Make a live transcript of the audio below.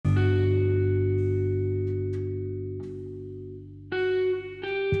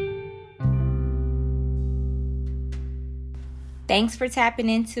Thanks for tapping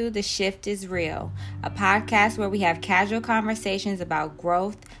into The Shift is Real, a podcast where we have casual conversations about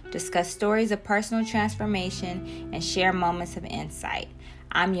growth, discuss stories of personal transformation, and share moments of insight.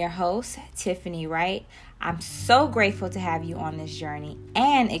 I'm your host, Tiffany Wright. I'm so grateful to have you on this journey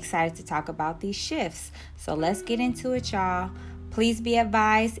and excited to talk about these shifts. So let's get into it, y'all. Please be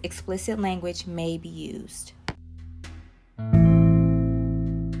advised, explicit language may be used.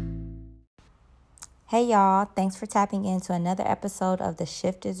 Hey y'all, thanks for tapping into another episode of The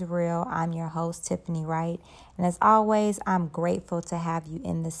Shift is Real. I'm your host, Tiffany Wright. And as always, I'm grateful to have you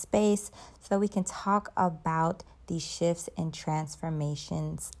in the space so we can talk about these shifts and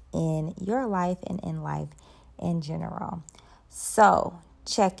transformations in your life and in life in general. So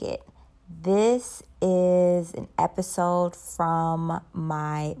check it. This is an episode from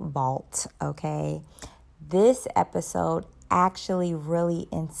my vault, okay? This episode actually really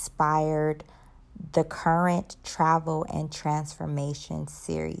inspired the current travel and transformation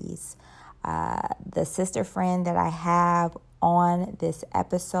series. The sister friend that I have on this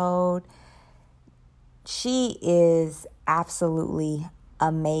episode, she is absolutely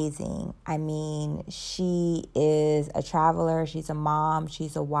amazing. I mean, she is a traveler, she's a mom,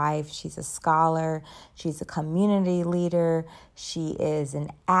 she's a wife, she's a scholar, she's a community leader, she is an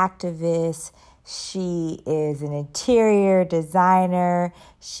activist, she is an interior designer.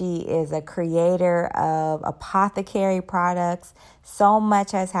 She is a creator of apothecary products. So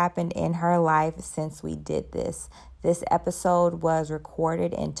much has happened in her life since we did this. This episode was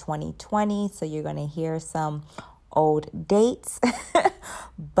recorded in 2020, so you're going to hear some old dates.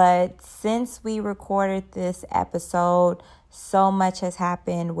 But since we recorded this episode, so much has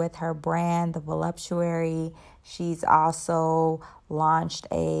happened with her brand, The Voluptuary. She's also launched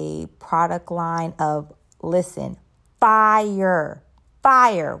a product line of, fire.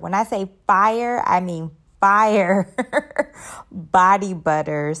 When I say fire, I mean fire body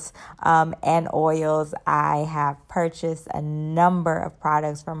butters and oils. I have purchased a number of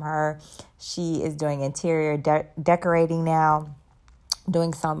products from her. She is doing interior decorating now,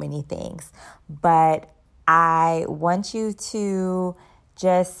 doing so many things. But I want you to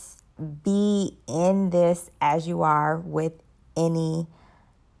just be in this as you are with any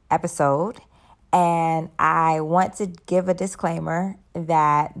episode. And I want to give a disclaimer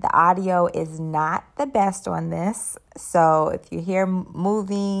that the audio is not the best on this. So if you hear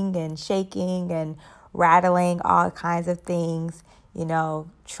moving and shaking and rattling, all kinds of things,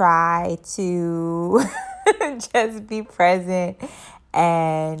 try to just be present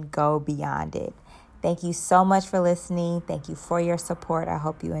and go beyond it. Thank you so much for listening. Thank you for your support. I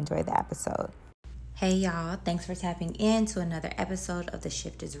hope you enjoy the episode. Hey y'all, thanks for tapping in to another episode of The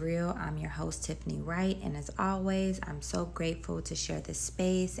Shift is Real. I'm your host, Tiffany Wright, and as always, I'm so grateful to share this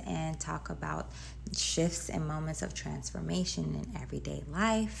space and talk about shifts and moments of transformation in everyday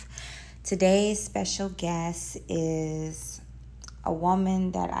life. Today's special guest is a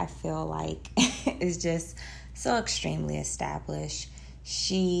woman that I feel like is just so extremely established.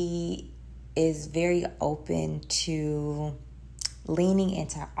 She is very open to leaning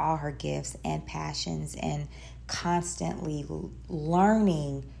into all her gifts and passions and constantly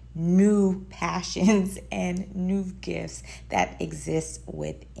learning new passions and new gifts that exist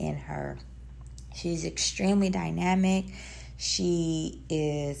within her. She's extremely dynamic. She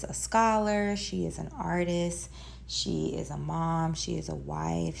is a scholar. She is an artist. She is a mom. She is a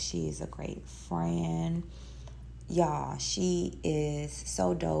wife. She is a great friend. Y'all, she is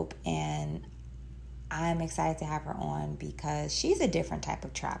so dope, and I'm excited to have her on because she's a different type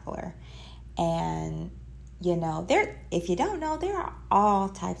of traveler. And, if you don't know, there are all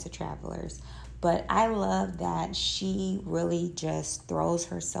types of travelers. But I love that she really just throws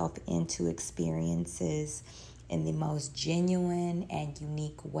herself into experiences in the most genuine and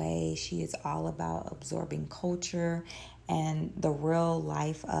unique way. She is all about absorbing culture and the real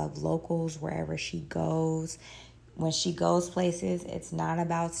life of locals wherever she goes. When she goes places, it's not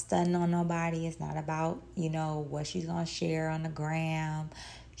about stunning on nobody. It's not about, what she's going to share on the gram.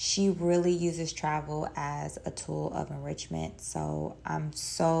 She really uses travel as a tool of enrichment. So I'm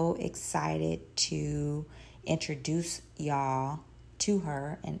so excited to introduce y'all to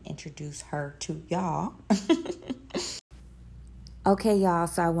her and introduce her to y'all. Okay, y'all,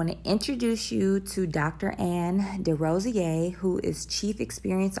 so I want to introduce you to Dr. Anne DeRosier, who is Chief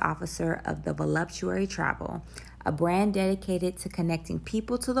Experience Officer of the Voluptuary Travel. a brand dedicated to connecting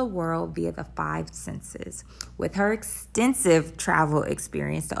people to the world via the five senses. With her extensive travel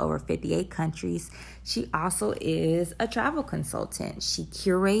experience to over 58 countries, she also is a travel consultant. She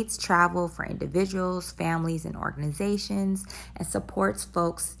curates travel for individuals, families, and organizations and supports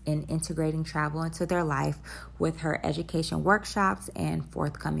folks in integrating travel into their life with her education workshops and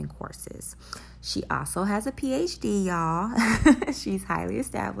forthcoming courses. She also has a PhD, y'all. She's highly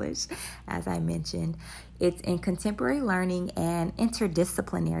established, as I mentioned. It's in contemporary learning and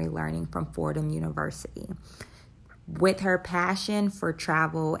interdisciplinary learning from Fordham University. With her passion for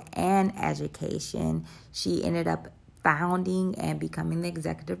travel and education, she ended up founding and becoming the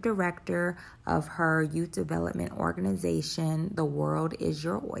executive director of her youth development organization, The World is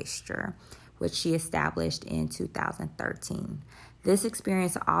Your Oyster, which she established in 2013. This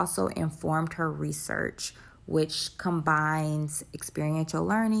experience also informed her research, which combines experiential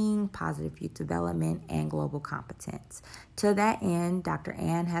learning, positive youth development, and global competence. To that end, Dr.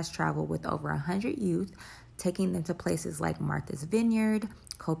 Ann has traveled with over 100 youth, taking them to places like Martha's Vineyard,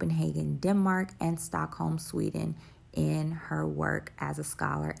 Copenhagen, Denmark, and Stockholm, Sweden, in her work as a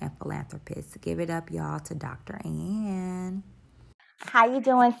scholar and philanthropist. Give it up, y'all, to Dr. Ann. How you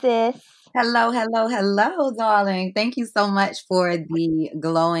doing, sis? Hello, hello, hello, darling. Thank you so much for the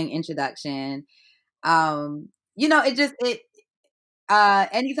glowing introduction. It just it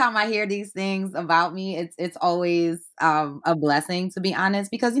anytime I hear these things about me, it's always a blessing, to be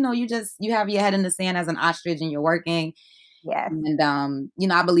honest, because you have your head in the sand as an ostrich and you're working. Yes.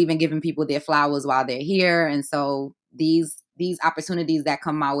 And I believe in giving people their flowers while they're here. And so these opportunities that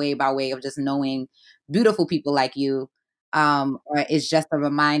come my way by way of just knowing beautiful people like you, is just a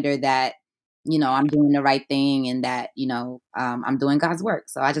reminder that I'm doing the right thing and that I'm doing God's work.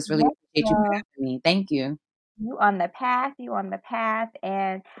 So I just really Yes, appreciate you for having me. Thank you. you on the path.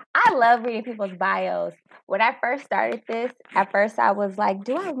 And I love reading people's bios. When I first started this, at first I was like,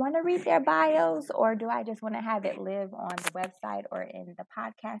 do I want to read their bios or do I just want to have it live on the website or in the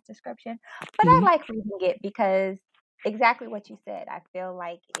podcast description? But I Mhm. like reading it because exactly what you said. I feel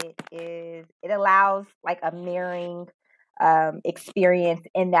like it allows like a mirroring experience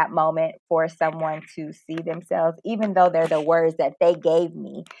in that moment for someone to see themselves, even though they're the words that they gave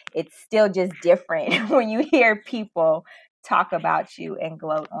me. It's still just different when you hear people talk about you and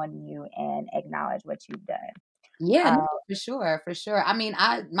gloat on you and acknowledge what you've done. Yeah, no, Um, for sure, for sure. I mean,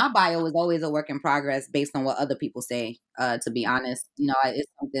 my bio is always a work in progress based on what other people say. To be honest,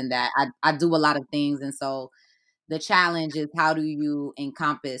 it's something that I do a lot of things, and so the challenge is how do you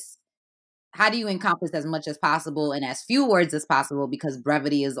encompass as much as possible and as few words as possible, because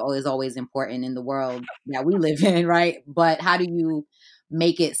brevity is always important in the world that we live in, right? But how do you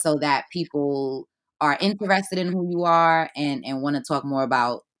make it so that people are interested in who you are and want to talk more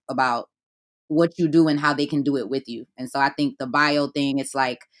about what you do and how they can do it with you? And so I think the bio thing, it's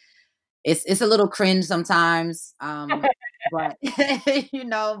like it's a little cringe sometimes, but it's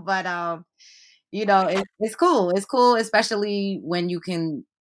cool. It's cool, especially when you can,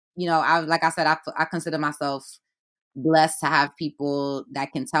 like I said, I consider myself blessed to have people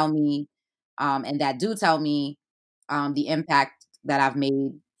that can tell me, and that do tell me, the impact that I've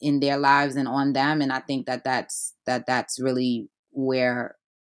made in their lives and on them. And I think that's really where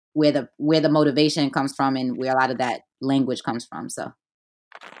the motivation comes from and where a lot of that language comes from. So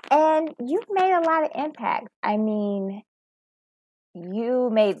and you've made a lot of impact. I mean, you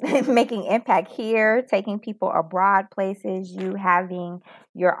made making impact here, taking people abroad places, you having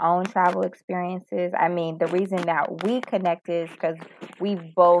your own travel experiences. I mean, the reason that we connected is because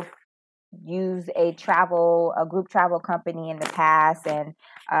we've both used a group travel company in the past and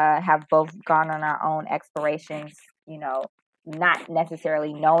have both gone on our own explorations, not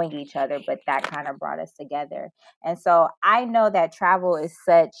necessarily knowing each other, but that kind of brought us together. And so I know that travel is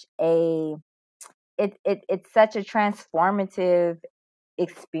it's such a transformative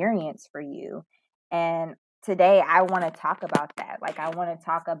experience for you. And today I want to talk about that. Like, I want to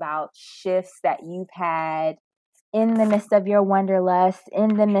talk about shifts that you've had in the midst of your wanderlust,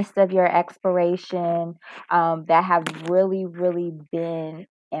 in the midst of your exploration, that have really, really been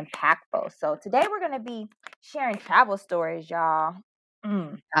impactful. So today we're going to be sharing travel stories, y'all.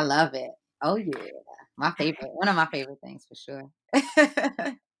 I love it. Oh yeah, one of my favorite things for sure.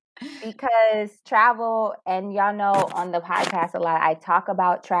 Because travel, and y'all know on the podcast a lot, I talk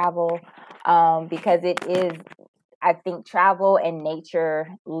about travel because it is, I think travel and nature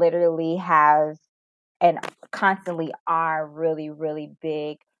literally have and constantly are really, really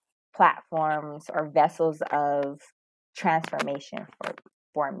big platforms or vessels of transformation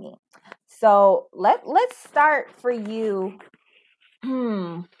for me. So let's start for you.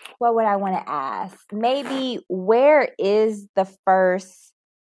 what would I want to ask? Maybe where is the first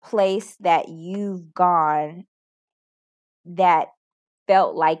place that you've gone that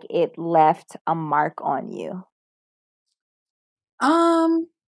felt like it left a mark on you?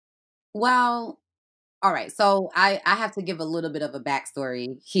 Well, all right. So I have to give a little bit of a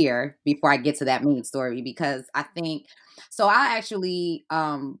backstory here before I get to that main story, because I think so. I actually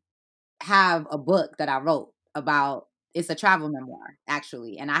have a book that I wrote about. It's a travel memoir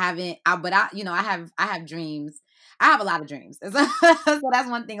actually, and I haven't. But I have dreams. I have a lot of dreams. So that's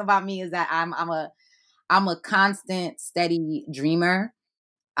one thing about me, is that I'm a constant, steady dreamer.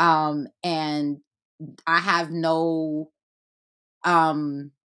 And I have no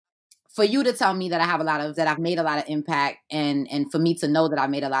um for you to tell me that I've made a lot of impact, and for me to know that I've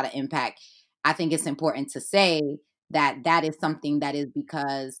made a lot of impact, I think it's important to say that that is something that is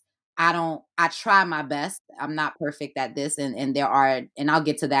because I try my best. I'm not perfect at this, and there are, and I'll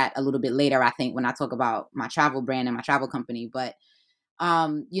get to that a little bit later, I think, when I talk about my travel brand and my travel company. But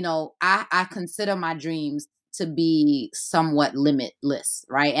I consider my dreams to be somewhat limitless,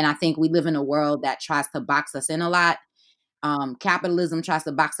 right? And I think we live in a world that tries to box us in a lot. Capitalism tries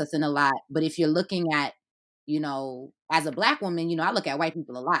to box us in a lot. But if you're looking at, as a Black woman, I look at white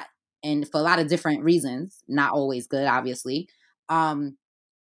people a lot, and for a lot of different reasons, not always good, obviously. Um,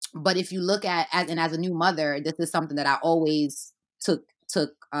 but if you look at, as a new mother, this is something that I always took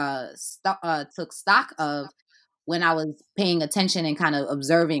stock of when I was paying attention and kind of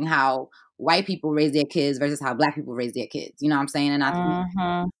observing how white people raise their kids versus how Black people raise their kids. You know what I'm saying? And I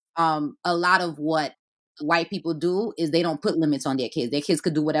think Mm-hmm. a lot of what white people do is they don't put limits on their kids. Their kids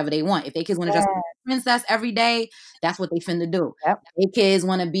could do whatever they want. If their kids want to dress like a princess every day, that's what they finna do. Yep. If their kids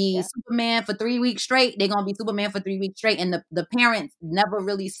want to be Superman for 3 weeks straight, they're gonna be Superman for 3 weeks straight. And the parents never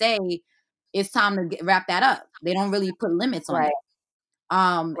really say it's time to wrap that up. They don't really put limits on it.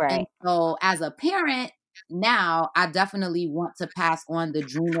 And so as a parent now, I definitely want to pass on the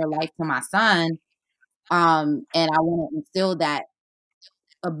dreamer life to my son. And I want to instill that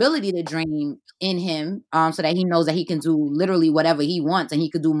ability to dream in him, so that he knows that he can do literally whatever he wants, and he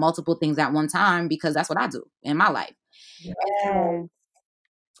could do multiple things at one time, because that's what I do in my life. Yes. And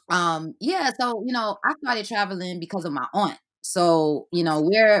so yeah, so I started traveling because of my aunt. So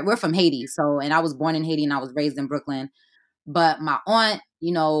we're from Haiti, so, and I was born in Haiti and I was raised in Brooklyn. But my aunt,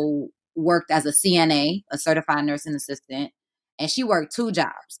 worked as a CNA, a certified nursing assistant, and she worked 2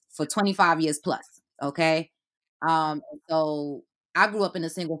 jobs for 25 years plus. Okay. So I grew up in a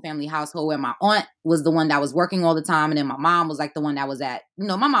single family household where my aunt was the one that was working all the time. And then my mom was like the one that was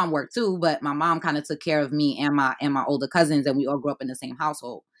my mom worked too, but my mom kind of took care of me and my older cousins, and we all grew up in the same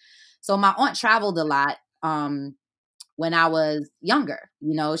household. So my aunt traveled a lot. When I was younger,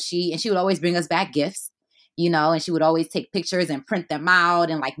 she would always bring us back gifts, and she would always take pictures and print them out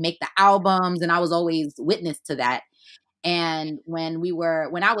and like make the albums. And I was always witness to that. And when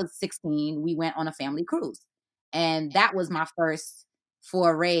I was 16, we went on a family cruise, and that was my first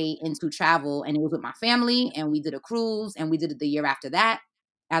foray into travel. And it was with my family, and we did a cruise, and we did it the year after that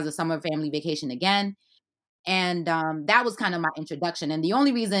as a summer family vacation again. And that was kind of my introduction. And the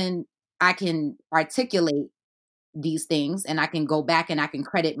only reason I can articulate these things, and I can go back and I can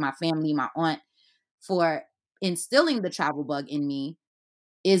credit my family, my aunt, for instilling the travel bug in me,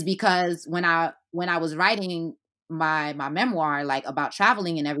 is because when I was writing my memoir, like about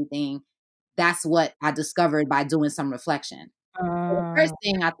traveling and everything, that's what I discovered by doing some reflection. So the first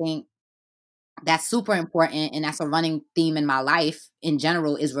thing I think that's super important, and that's a running theme in my life in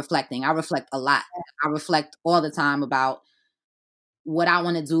general, is reflecting. I reflect a lot. I reflect all the time about what I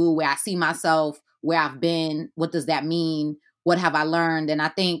want to do, where I see myself, where I've been, what does that mean, what have I learned. And I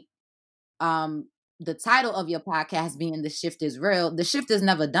think the title of your podcast being "The Shift is Real," the shift is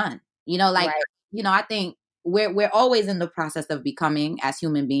never done. I think we're always in the process of becoming as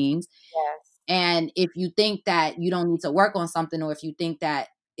human beings. Yes. And if you think that you don't need to work on something, or if you think that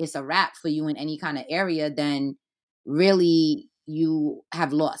it's a wrap for you in any kind of area, then really you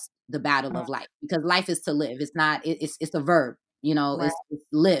have lost the battle of life, because life is to live. It's not, it's a verb, it's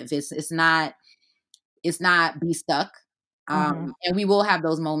live. It's not be stuck. And we will have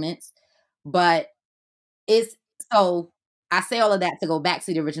those moments, but it's, so I say all of that to go back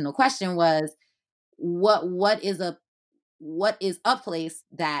to the original question, was what is a place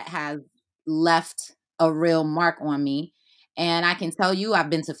that has left a real mark on me. And I can tell you, I've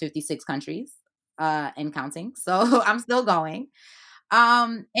been to 56 countries and counting. So I'm still going.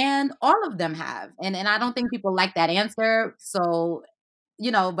 And all of them have. And I don't think people like that answer. So,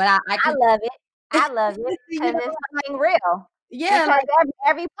 but I I can love it. I love it you because know, it's something real. Yeah, because like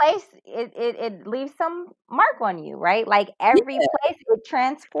every place it leaves some mark on you, right? Like every yeah, place it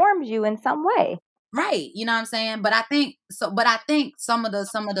transforms you in some way. right. You know what I'm saying? But I think so. But I think some of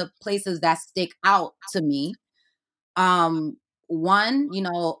the places that stick out to me. One,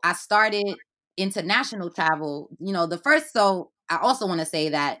 I started international travel. The first. So I also want to say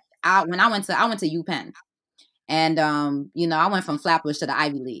that when I went to UPenn, and I went from Flatbush to the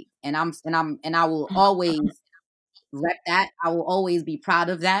Ivy League, and I will always rep that. I will always be proud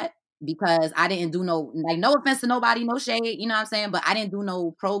of that because I didn't do no offense to nobody, no shade, you know what I'm saying? But I didn't do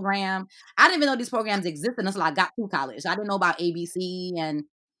no program. I didn't even know these programs existed until I got to college. I didn't know about ABC and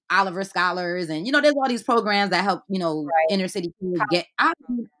Oliver Scholars and there's all these programs that help, Right. inner city kids College get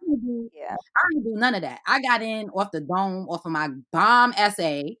yeah. I didn't do none of that. I got in off the dome, off of my bomb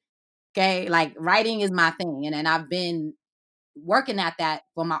essay. Okay. Like writing is my thing. And I've been working at that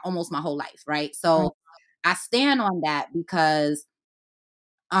for almost my whole life. Right. Mm, So I stand on that because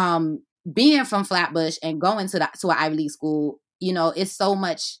um being from Flatbush and going to an Ivy League school, it's so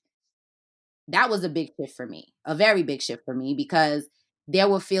much. That was a big shift for me, a very big shift for me because there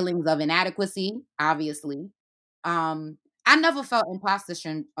were feelings of inadequacy, obviously. I never felt imposter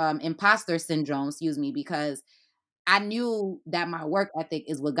syndrome, excuse me, because I knew that my work ethic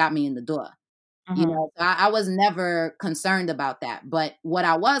is what got me in the door. mhm, So I was never concerned about that. But what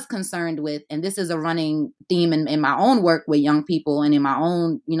I was concerned with, and this is a running theme in my own work with young people and in my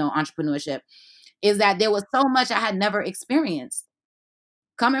own, entrepreneurship, is that there was so much I had never experienced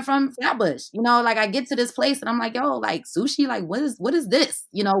coming from Flatbush. Like I get to this place and I'm like, yo, like sushi, like what is this?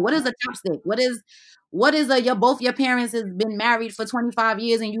 What is a chopstick? What is your both your parents has been married for 25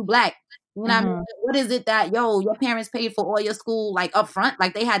 years and you black? You know what I mean? mhm. What is it that your parents paid for all your school like up front?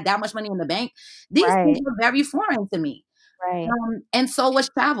 Like they had that much money in the bank. These things Right, were very foreign to me. right. And so was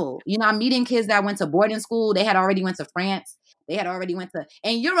travel. I'm meeting kids that went to boarding school. They had already went to France. They had already went to,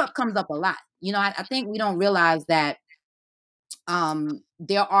 and Europe comes up a lot. I think we don't realize that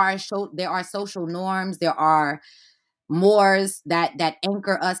there are social norms, there are mores that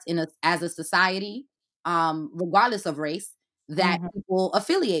anchor us as a society, regardless of race, that Mhm, people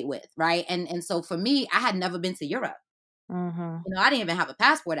affiliate with, right? And so for me, I had never been to Europe. mhm. I didn't even have a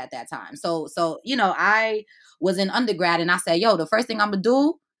passport at that time. So I was in undergrad and I said, yo, the first thing I'm gonna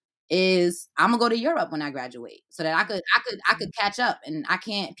do is I'm gonna go to Europe when I graduate so that I could catch up. And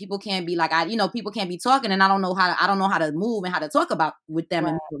people can't be like people can't be talking and I don't know how to move and how to talk about with them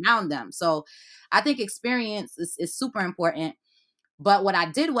and Right. move around them. So I think experience is super important. But what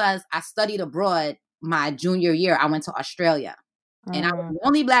I did was I studied abroad my junior year. I went to Australia. And I was Mm, the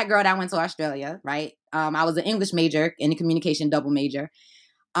only black girl that went to Australia, right? I was an English major and a communication double major.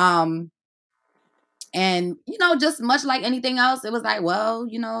 Um, and just much like anything else, it was like, well,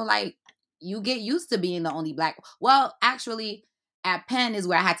 like you get used to being the only black. Well, actually, at Penn is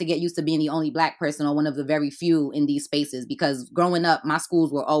where I had to get used to being the only black person or one of the very few in these spaces because growing up, my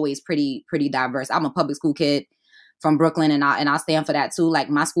schools were always pretty diverse. I'm a public school kid from Brooklyn, and I'll stand for that too. Like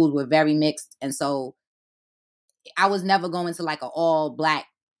my schools were very mixed, and so I was never going to like an all black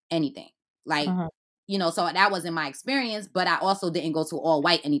anything. Like, mhm, so that wasn't my experience, but I also didn't go to all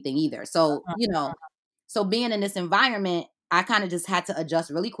white anything either. So, so being in this environment, I kind of just had to adjust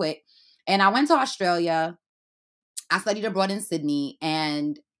really quick. And I went to Australia. I studied abroad in Sydney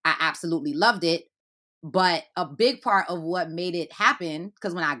and I absolutely loved it. But a big part of what made it happen,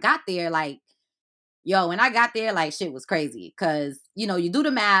 because when I got there, like, when I got there, like shit was crazy because, you do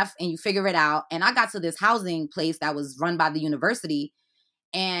the math and you figure it out. And I got to this housing place that was run by the university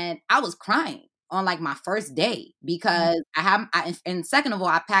and I was crying on like my first day mhm. because and second of all,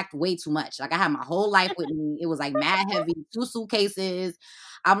 I packed way too much. Like I had my whole life with me. It was like mad heavy, 2 suitcases.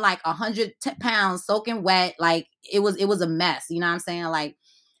 I'm like 100 pounds soaking wet. Like it was a mess. You know what I'm saying? Like,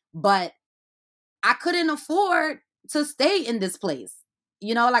 but I couldn't afford to stay in this place.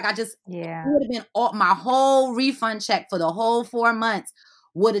 Like I just, it Yeah. would have been my whole refund check for the whole 4 months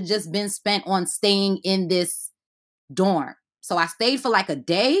would have just been spent on staying in this dorm. So I stayed for like a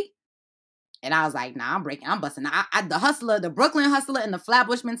day and I was like, nah, I'm busting. The hustler, the Brooklyn hustler and the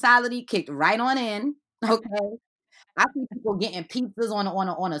Flatbush mentality kicked right on in. Okay. I see people getting pizzas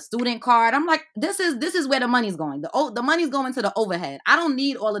on a student card. I'm like, this is where the money's going. The money's going to the overhead. I don't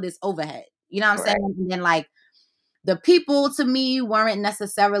need all of this overhead. You know what I'm saying? Right. And then like the people to me weren't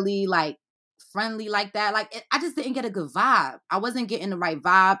necessarily like friendly like that. Like I just didn't get a good vibe. I wasn't getting the right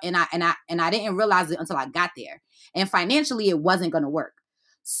vibe, and I didn't realize it until I got there. And financially, it wasn't going to work.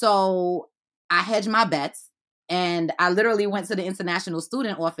 So I hedged my bets, and I literally went to the international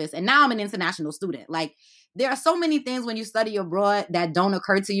student office, and now I'm an international student. Like, there are so many things when you study abroad that don't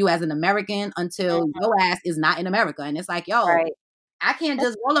occur to you as an American until your ass is not in America. And it's like, yo, Right. I can't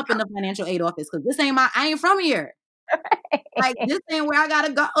just roll up in the financial aid office because I ain't from here. Like, this ain't where I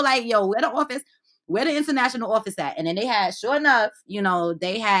gotta go. Like, yo, where the international office at? And then they had, sure enough,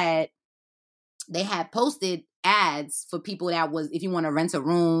 they had posted ads for people that was, if you want to rent a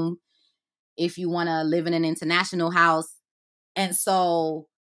room, if you want to live in an international house. And so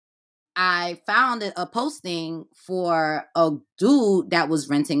I found a posting for a dude that was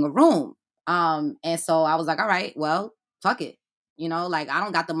renting a room. And so I was like, all right, well, fuck it. Like, I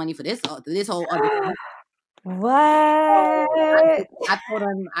don't got the money for this whole other stuff. What? So I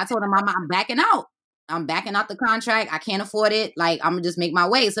told him I'm backing out. I'm backing out the contract. I can't afford it. Like, I'm gonna just make my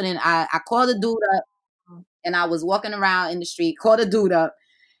way. So then I called the dude up, and I was walking around in the street, called the dude up,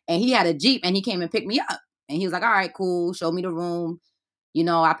 and he had a Jeep, and he came and picked me up. And he was like, all right, cool. Showed me the room.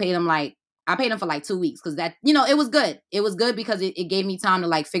 I paid him for like 2 weeks because that, it was good. It was good because it gave me time to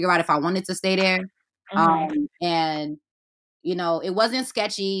like figure out if I wanted to stay there. And it wasn't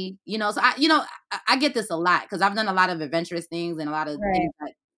sketchy, so I get this a lot because I've done a lot of adventurous things and a lot of things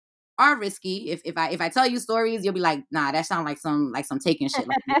that are risky. If I tell you stories, you'll be like, nah, that sounds like some taking shit.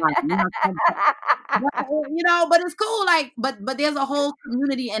 But it's cool. Like, but there's a whole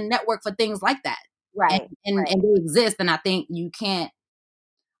community and network for things like that. Right. And they exist. And I think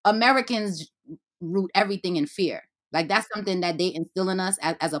Americans root everything in fear. Like, that's something that they instill in us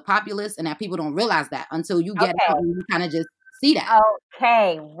as a populace, and that people don't realize that until you get out and you kind of just see that.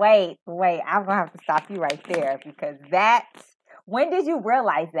 Okay, wait. I'm gonna have to stop you right there because when did you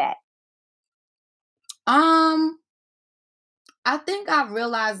realize that? I think I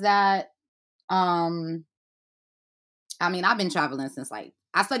realized that. I've been traveling since like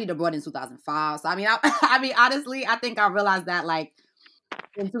I studied abroad in 2005. So honestly, I think I realized that like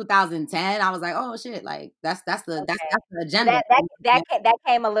in 2010. I was like, oh shit, like that's the agenda. That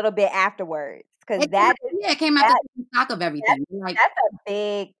came a little bit afterwards because it came after taking stock of everything. That's a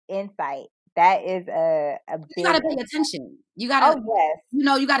big insight. That is a big. You gotta pay attention. You gotta. Oh yes.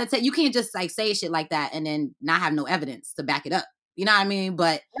 You gotta take. You can't just like say shit like that and then not have no evidence to back it up. You know what I mean?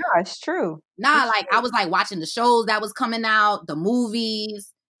 But no, it's true. I was like watching the shows that was coming out, the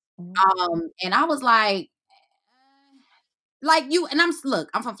movies, and I was like you. And I'm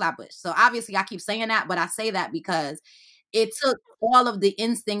from Flatbush, so obviously I keep saying that, but I say that because it took all of the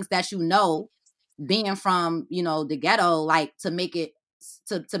instincts that being from the ghetto, like to make it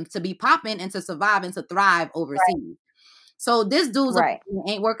to be popping and to survive and to thrive overseas. Right. So this dude's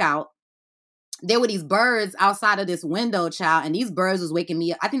ain't work out. There were these birds outside of this window, child, and these birds was waking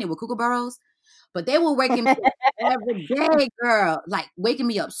me up. I think they were kookaburras, but they were waking me up every day, girl, like waking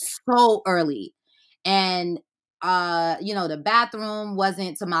me up so early. And the bathroom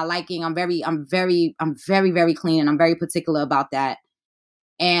wasn't to my liking. I'm very, very clean, and I'm very particular about that.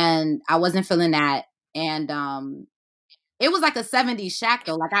 And I wasn't feeling that. And it was like a 70s shack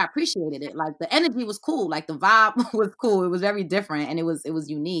though. Like, I appreciated it. Like, the energy was cool. Like, the vibe was cool. It was very different, and it was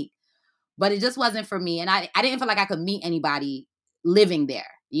unique. But it just wasn't for me. And I didn't feel like I could meet anybody living there.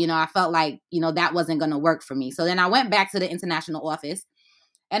 I felt like, that wasn't going to work for me. So then I went back to the international office,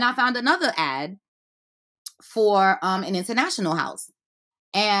 and I found another ad for an international house.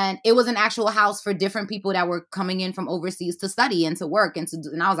 And it was an actual house for different people that were coming in from overseas to study and to work and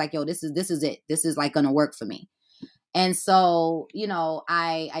I was like, yo, this is it. This is like going to work for me. And so,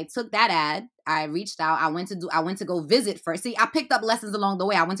 I took that ad. I reached out. I went to go visit first. See, I picked up lessons along the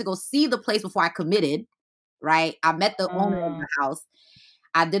way. I went to go see the place before I committed, right? I met the owner of the house.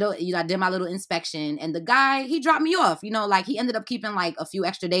 I did my little inspection, and the guy, he dropped me off, like he ended up keeping like a few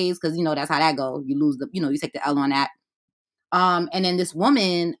extra days. Cause that's how that goes. You lose you take the L on that. And then this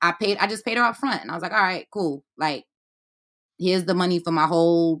woman, I just paid her up front, and I was like, all right, cool. Like, here's the money for my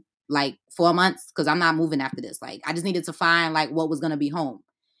whole like 4 months, because I'm not moving after this. Like, I just needed to find like what was going to be home.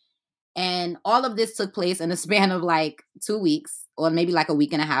 And all of this took place in a span of like 2 weeks, or maybe like a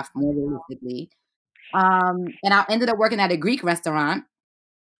week and a half, more realistically. And I ended up working at a Greek restaurant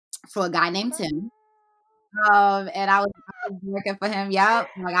for a guy named Tim. And I was working for him. Yep.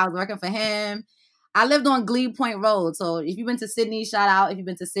 Like, I was working for him. I lived on Glebe Point Road. So if you've been to Sydney, shout out. If you've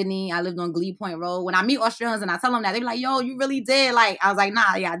been to Sydney, I lived on Glebe Point Road. When I meet Australians and I tell them that, they're like, yo, you really did? Like, I was like,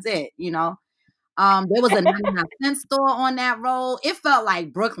 nah, yeah, I did, There was a 99-cent store on that road. It felt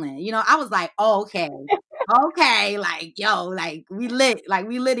like Brooklyn. I was like, oh, okay. Okay. Like, yo, like we lit. Like,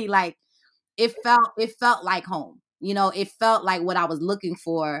 we litty. Like, it felt like home. It felt like what I was looking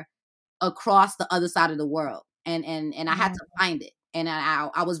for across the other side of the world. And I had to find it. And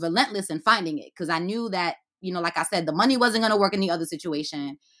I was relentless in finding it, because I knew that like I said, the money wasn't going to work in the other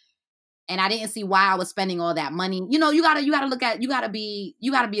situation. And I didn't see why I was spending all that money. You gotta look at, you gotta be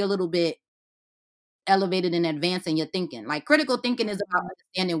a little bit elevated in advance in your thinking. Like, critical thinking is about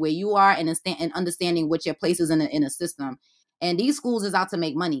understanding where you are and understanding what your place is in a system. And these schools is out to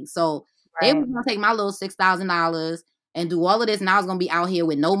make money. So they Right. was gonna take my little $6,000 and do all of this, and I was gonna be out here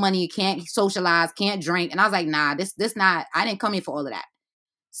with no money, can't socialize, can't drink. And I was like, nah, this not, I didn't come here for all of that.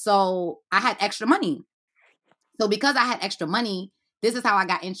 So I had extra money. So because I had extra money, this is how I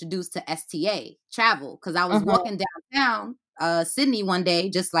got introduced to STA travel. Because I was walking downtown Sydney one day,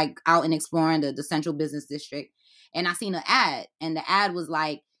 just like out and exploring the central business district. And I seen an ad, and the ad was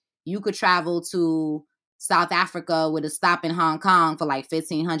like, you could travel to South Africa with a stop in Hong Kong for like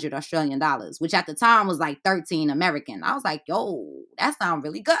 1,500 Australian dollars, which at the time was like 13 American. I was like, yo, that sounds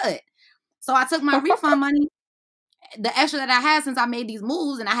really good. So I took my refund money, the extra that I had since I made these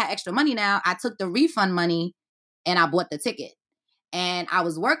moves, and I had extra money now. I took the refund money and I bought the ticket. And I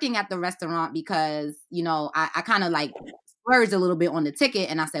was working at the restaurant because, I kind of like splurged a little bit on the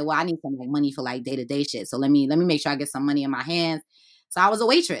ticket. And I said, well, I need some like money for like day-to-day shit. So let me make sure I get some money in my hands. So I was a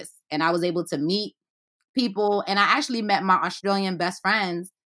waitress, and I was able to meet people. And I actually met my Australian best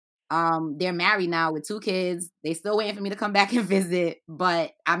friends. They're married now with 2 kids. They still waiting for me to come back and visit.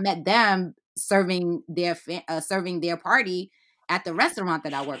 But I met them serving their party at the restaurant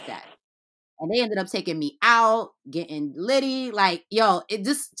that I worked at. And they ended up taking me out, getting litty. Like, yo, it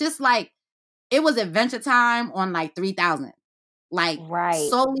just like, it was adventure time on like 3,000. Like, Right.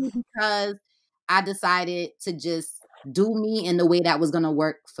 solely because I decided to just do me in the way that was going to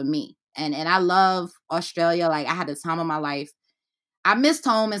work for me. And I love Australia. Like, I had the time of my life. I missed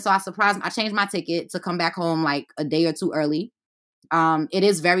home. And so I changed my ticket to come back home like a day or two early. It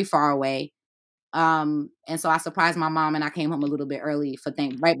is very far away. And so I surprised my mom, and I came home a little bit early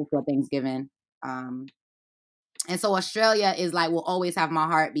right before Thanksgiving. And so Australia is like, will always have my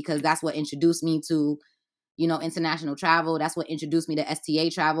heart, because that's what introduced me to, international travel. That's what introduced me to STA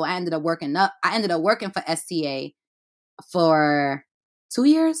travel. I ended up working for STA for 2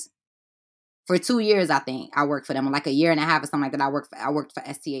 years. For 2 years, I think I worked for them, like a year and a half or something like that. I worked for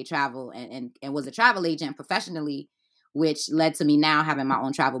STA travel and was a travel agent professionally, which led to me now having my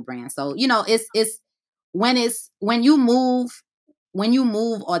own travel brand. So, it's when you move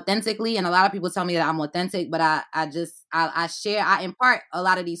authentically, and a lot of people tell me that I'm authentic, but I impart a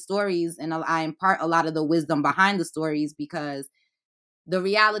lot of these stories, and I impart a lot of the wisdom behind the stories, because the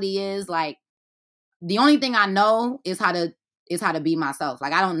reality is, like, the only thing I know is how to be myself.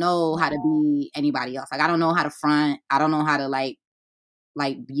 Like, I don't know how to be anybody else. Like, I don't know how to front. I don't know how to like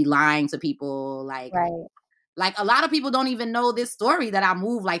be lying to people. Right. Like, a lot of people don't even know this story that I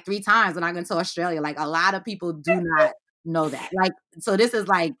moved like 3 times when I went to Australia. Like, a lot of people do not know that. Like, so this is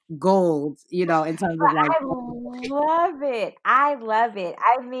like gold, in terms of But like. I love it. I love it.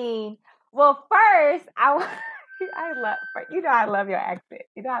 I mean, well, first, I love, I love your accent.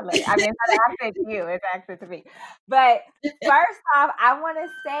 I love it. I mean, it's not an accent to you, it's an accent to me. But first off, I want to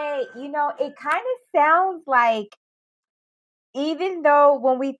say, it kind of sounds like, even though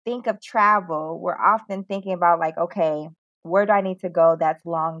when we think of travel, we're often thinking about like, okay, where do I need to go that's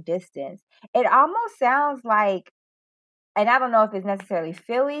long distance? It almost sounds like, and I don't know if it's necessarily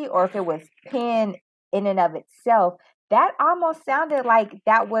Philly or if it was Penn in and of itself, that almost sounded like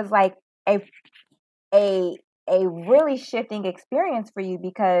that was like a a a really shifting experience for you,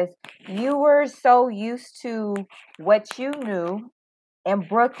 because you were so used to what you knew in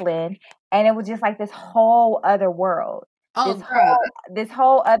Brooklyn, and it was just like this whole other world. Oh, This girl.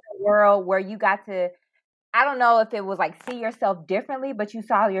 whole other world where you got to, I don't know if it was like see yourself differently, but you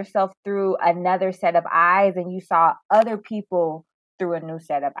saw yourself through another set of eyes, and you saw other people through a new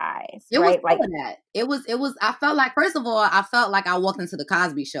set of eyes, It was right? all Like, of that. I felt like, first of all, I felt like I walked into the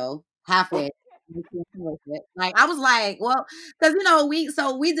Cosby Show halfway. Like, I was like, well, because,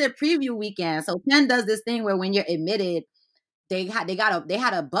 we did preview weekend. So Penn does this thing where when you're admitted, they had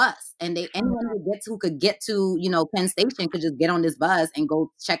a bus, and anyone who could get to, Penn Station could just get on this bus and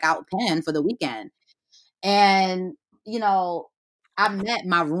go check out Penn for the weekend. And, you know, I met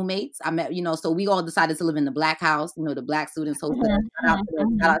my roommates. So we all decided to live in the Black house. The Black students hosted us. Shout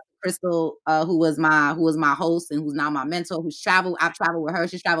out to Crystal, who was my host and who's now my mentor, I've traveled with her.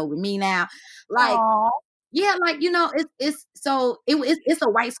 She's traveled with me now. Like, aw, yeah, like, it's a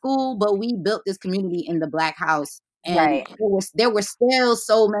white school, but we built this community in the Black house, and right. there were still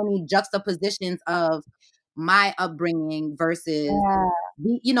so many juxtapositions of my upbringing versus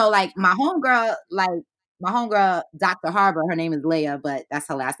Yeah. like my homegirl, Dr. Harbor. Her name is Leah, but that's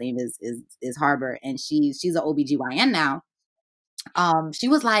her last name is Harbor, and she's an OBGYN now. She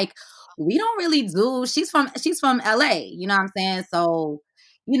was like, we don't really do. She's from LA. You know what I'm saying? So,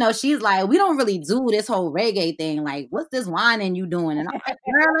 you know, she's like, we don't really do this whole reggae thing. Like, what's this whining you doing? And I'm like,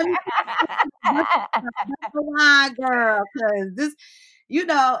 girl, let me that's the wine, girl, because this, you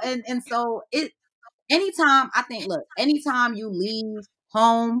know, and so it. Anytime I think, look, anytime you leave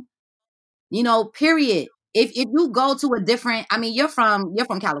home, you know, period. If you go to a different, I mean, you're from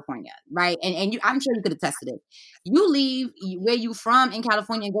California, right? And you, I'm sure you could attest to this. You leave where you from in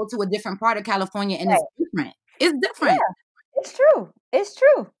California and go to a different part of California, and it's Right. different. It's Yeah, different. it's true. It's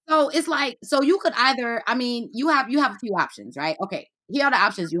true. So it's like, so you could either, I mean, you have a few options, right? Okay, here are the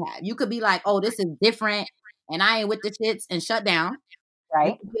options you have. You could be like, oh, this is different, and I ain't with the shits, and shut down. You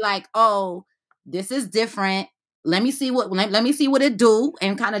Right. could be like, oh, this is different. Let me see what it do,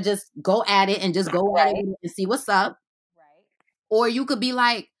 and kind of just go at it and just go at it Right. and see what's up. Right. Or you could be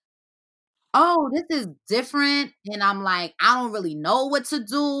like, oh, this is different, and I'm like, I don't really know what to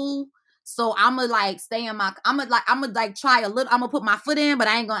do. So I'ma like stay in my I'm gonna like try a little, I'm gonna put my foot in, but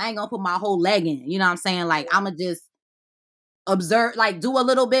I ain't gonna put my whole leg in. You know what I'm saying? Like I'ma just observe, like do a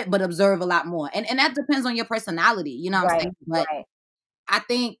little bit, but observe a lot more. And that depends on your personality, you know what I'm Right. saying? But Right. I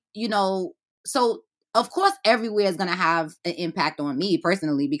think, you know, so of course everywhere is gonna have an impact on me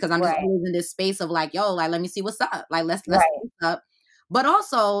personally, because I'm just Right. always in this space of like, yo, like let me see what's up. Like let's see Right. what's up. But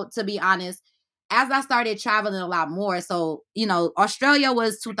also, to be honest, as I started traveling a lot more, so you know, Australia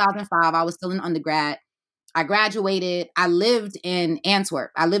was 2005. I was still in undergrad. I graduated. I lived in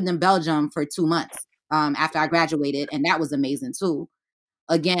Antwerp. I lived in Belgium for 2 months after I graduated, and that was amazing too.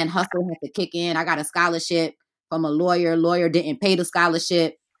 Again, hustle had to kick in. I got a scholarship from a lawyer. Lawyer didn't pay the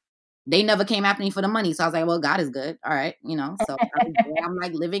scholarship. They never came after me for the money. So I was like, well, God is good. All right. You know, so I'm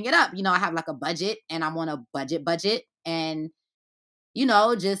like living it up. You know, I have like a budget, and I'm on a budget. And, you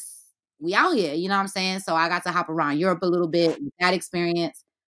know, just we out here, you know what I'm saying? So I got to hop around Europe a little bit with that experience.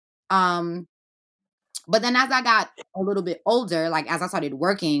 Um, but then as I got a little bit older, like as I started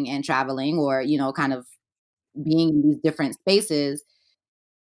working and traveling, or, you know, kind of being in these different spaces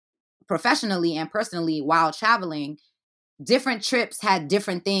professionally and personally while traveling, different trips had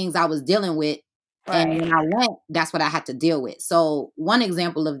different things I was dealing with. And Right. when I went, that's what I had to deal with. So one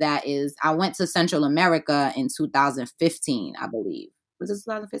example of that is I went to Central America in 2015, I believe. Was it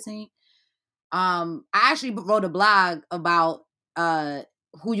 2015? I actually wrote a blog about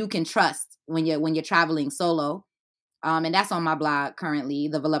who you can trust when you're traveling solo. And that's on my blog currently,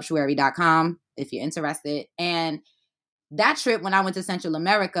 thevoluptuary.com, if you're interested. And that trip when I went to Central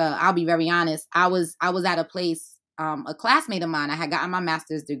America, I'll be very honest, I was at a place, a classmate of mine, I had gotten my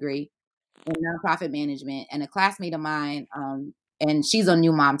master's degree in nonprofit management, and a classmate of mine, and she's a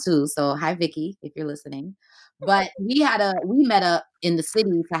new mom too. So hi Vicky, if you're listening. But we met up in the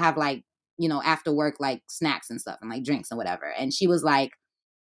city to have like, you know, after work like snacks and stuff and like drinks and whatever. And she was like,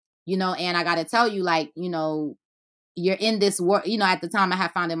 you know, and I gotta tell you, like, you know, you're in this work, you know, at the time I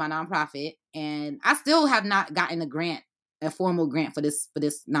had founded my nonprofit, and I still have not gotten a grant, a formal grant for this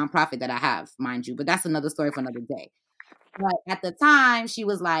nonprofit that I have, mind you, but that's another story for another day. But at the time, she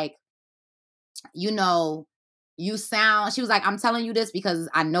was like, you know, she was like, I'm telling you this because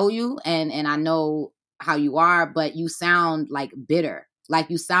I know you, and I know how you are, but you sound like bitter. Like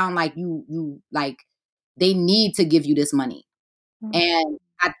you sound like you like they need to give you this money. And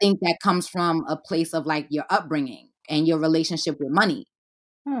I think that comes from a place of like your upbringing and your relationship with money.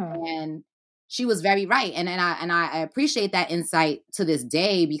 Hmm. And she was very right. And I appreciate that insight to this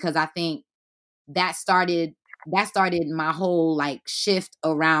day, because I think that started my whole like shift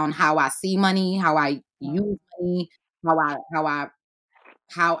around how I see money, how I use money, how I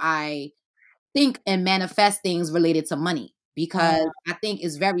how I think and manifest things related to money. Because I think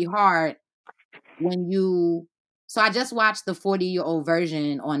it's very hard when you, so I just watched the 40-year-old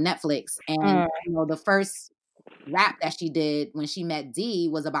version on Netflix, and Mm. you know, the first rap that she did when she met D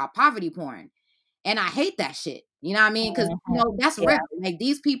was about poverty porn. And I hate that shit. You know what I mean? Because, you know, that's real. Yeah. Like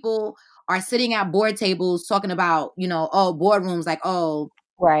these people are sitting at board tables talking about, you know, oh, boardrooms, like, oh,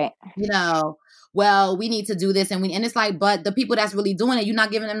 Right. you know, well, we need to do this. And it's like, but the people that's really doing it, you're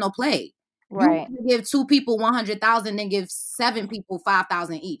not giving them no play. You Right. give 2 people 100,000, then give 7 people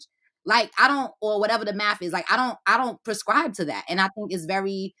 5,000 each. Like I don't, or whatever the math is. Like I don't prescribe to that. And I think it's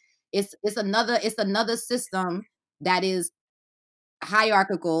very, it's another system that is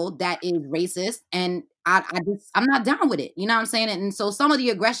hierarchical, that is racist, and I'm not down with it. You know what I'm saying? And so some of the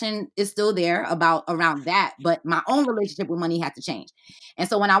aggression is still there about around that, but my own relationship with money had to change. And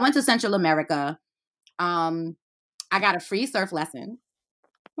so when I went to Central America, I got a free surf lesson.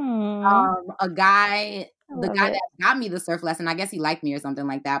 Hmm. A guy, I the love guy it. that got me the surf lesson, I guess he liked me or something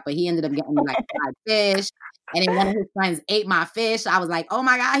like that, but he ended up getting me like fried fish. And then one of his friends ate my fish. I was like, oh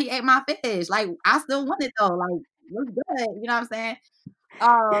my God, he ate my fish. Like, I still want it though. Like, looks good. You know what I'm saying?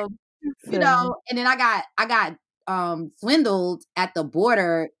 Um, So, and then I got swindled at the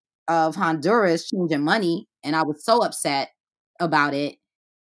border of Honduras changing money, and I was so upset about it.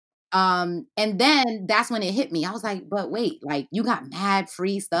 And then that's when it hit me. I was like, but wait, like you got mad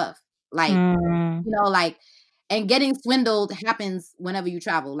free stuff. Like, mm, like, and getting swindled happens whenever you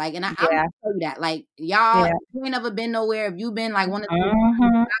travel. Like, and I'm yeah, gonna tell you that. Like, y'all, if yeah. you ain't never been nowhere, if you've been like one of those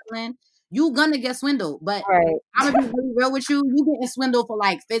Hmm. traveling, you gonna get swindled. But Right, I'm gonna be really real with you. You getting swindled for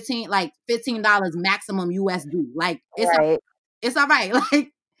like $15 maximum USD. Like, right, it's all right.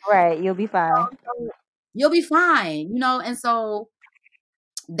 Like, right. You'll be fine. so you'll be fine. And so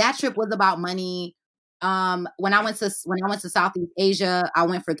that trip was about money. When I went to Southeast Asia, I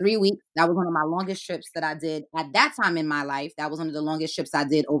went for 3 weeks. That was one of my longest trips that I did at that time in my life. That was one of the longest trips I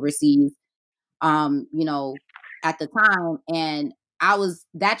did overseas. Um, you know, at the time, and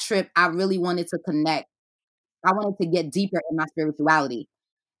that trip. I really wanted to connect. I wanted to get deeper in my spirituality.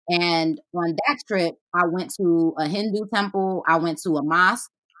 And on that trip, I went to a Hindu temple. I went to a mosque.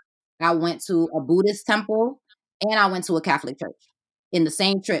 I went to a Buddhist temple, and I went to a Catholic church in the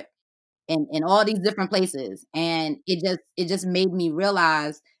same trip in all these different places. And it just made me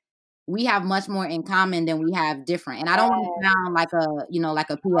realize we have much more in common than we have different. And I don't want to Yes. sound like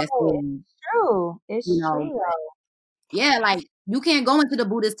a Oh, PSA, it's true. It's true. but yeah, like you can't go into the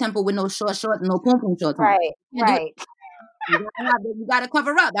Buddhist temple with no short shorts, no pom pom shorts on. Right, You can't do it. right. You gotta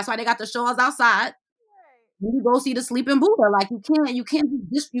cover up. That's why they got the shawls outside. When you go see the sleeping Buddha, like you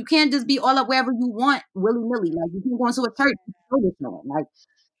can't just be all up wherever you want willy nilly. Like you can't go into a church and show this showing. Like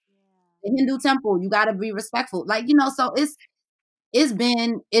the Hindu temple, you gotta be respectful. Like so it's just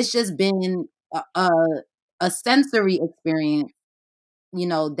been a sensory experience,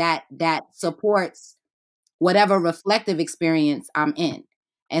 that supports whatever reflective experience I'm in.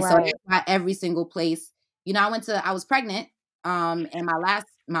 And so Right. that's why every single place, I was pregnant, and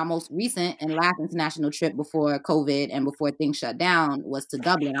my most recent and last international trip before COVID and before things shut down was to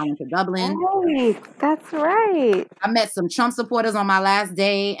Dublin. I went to Dublin. Right. That's right. I met some Trump supporters on my last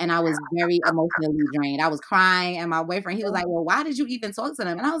day, and I was very emotionally drained. I was crying, and my boyfriend, he was like, well, why did you even talk to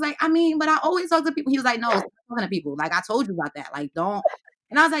them? And I was like, I mean, but I always talk to people. He was like, no, stop talking to people. Like, I told you about that. Like, don't.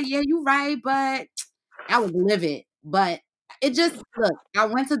 And I was like, yeah, you're right, but I was livid. But look, I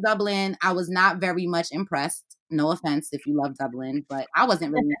went to Dublin. I was not very much impressed. No offense if you love Dublin, but I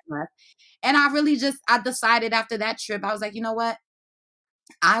wasn't really impressed. And I decided after that trip, I was like, you know what?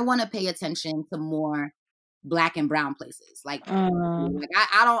 I want to pay attention to more Black and brown places. Like, Mm,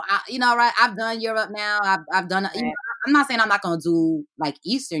 I don't, right? I've done Europe now. I've done, right. I'm not saying I'm not going to do like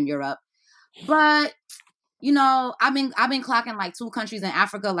Eastern Europe, but I've been clocking like 2 countries in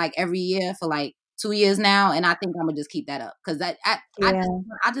Africa like every year for like 2 years now, and I think I'm gonna just keep that up because Yeah.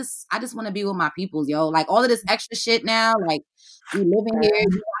 I just want to be with my peoples, yo. Like all of this extra shit now, like we living here, Girl.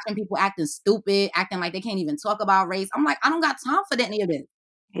 you watching people acting stupid, acting like they can't even talk about race. I'm like, I don't got time for any of this.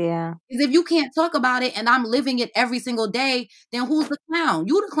 Yeah. Because if you can't talk about it and I'm living it every single day, then who's the clown?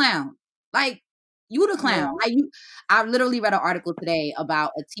 You the clown. Like, you the clown. Yeah. I literally read an article today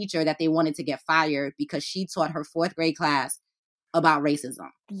about a teacher that they wanted to get fired because she taught her fourth grade class about racism.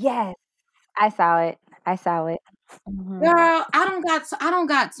 Yes. I saw it. I saw it. Hmm. Girl, I don't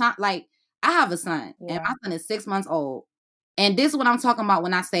got time. Like, I have a son and Yeah. my son is 6 months old. And this is what I'm talking about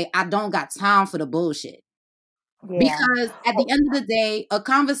when I say I don't got time for the bullshit. Yeah. Because at the end of the day, a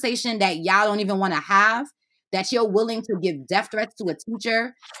conversation that y'all don't even want to have, that you're willing to give death threats to a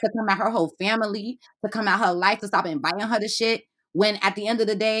teacher, to come at her whole family, to come at her life, to stop inviting her to shit, when at the end of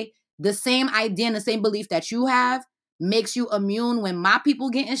the day, the same idea and the same belief that you have makes you immune when my people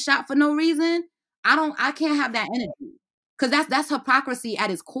getting shot for no reason. I can't have that energy. Cause that's hypocrisy at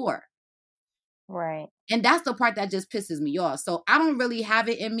its core. Right. And that's the part that just pisses me off. So I don't really have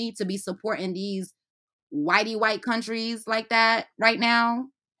it in me to be supporting these whitey white countries like that right now.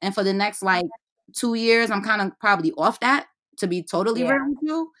 And for the next like 2 years, I'm kind of probably off that, to be totally Yeah. real with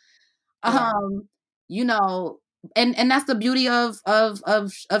you. Yeah. You know, and that's the beauty of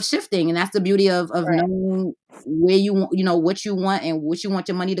shifting, and that's the beauty of Right. knowing where you want, what you want and what you want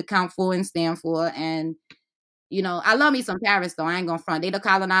your money to count for and stand for. And I love me some Paris though. I ain't gonna front. They the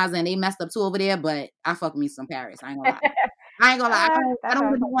colonizer and they messed up too over there, but I fuck me some Paris. I ain't gonna lie. I ain't gonna lie. I don't That's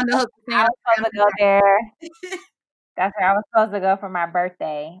want to be awesome. one to hook saying I was supposed to go there. That's where I was supposed to go for my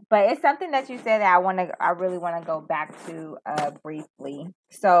birthday. But it's something that you said that I really want to go back to briefly.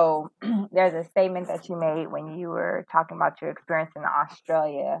 So there's a statement that you made when you were talking about your experience in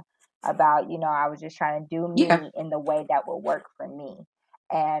Australia about, I was just trying to do Yeah. me in the way that will work for me.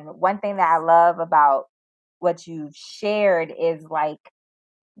 And one thing that I love about what you shared is like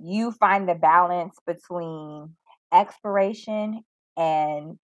you find the balance between exploration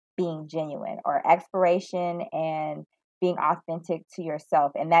and being genuine, or exploration and being authentic to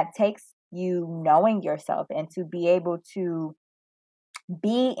yourself. And that takes you knowing yourself and to be able to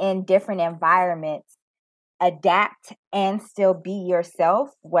be in different environments, adapt and still be yourself,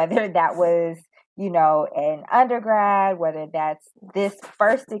 whether that was, an undergrad, whether that's this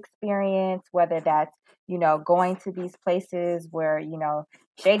first experience, whether that's, going to these places where,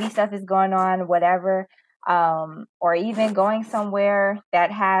 shady stuff is going on, whatever, or even going somewhere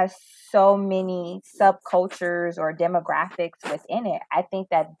that has so many subcultures or demographics within it. I think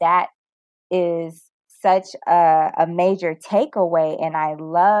that that is such a major takeaway. And I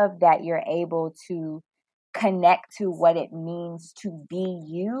love that you're able to connect to what it means to be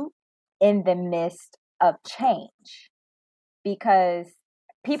you in the midst of change, because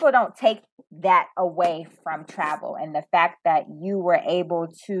people don't take that away from travel. And the fact that you were able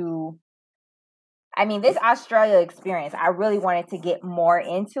to, I mean, this Australia experience, I really wanted to get more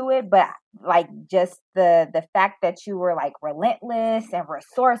into it, but like just the fact that you were like relentless and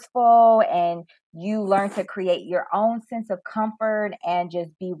resourceful, and you learned to create your own sense of comfort and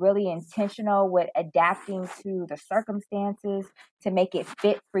just be really intentional with adapting to the circumstances to make it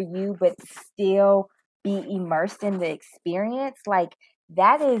fit for you, but still be immersed in the experience. Like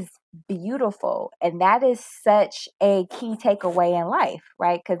that is beautiful, and that is such a key takeaway in life,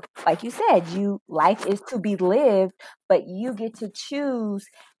 right? Because like you said, you life is to be lived, but you get to choose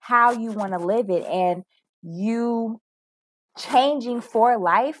how you want to live it. And you changing for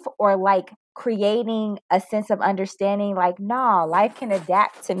life, or like creating a sense of understanding, like, nah, life can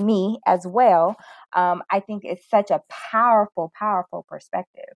adapt to me as well. I think it's such a powerful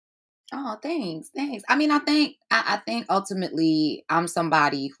perspective. Oh, thanks. Thanks. I mean, I think ultimately I'm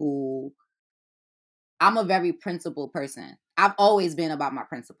somebody who I'm a very principled person. I've always been about my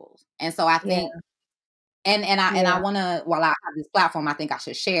principles. And so I Yeah, think and I yeah. want to, while I have this platform, I think I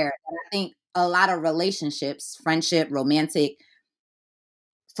should share. And I think a lot of relationships, friendship, romantic,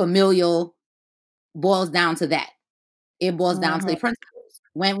 familial, boils down to that. It boils down to Hmm. the principles.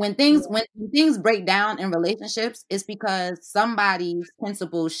 When Yeah. things when things break down in relationships, it's because somebody's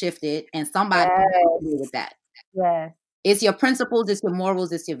principles shifted and somebody's not comfortable Yes. with that. Yes. It's your principles, it's your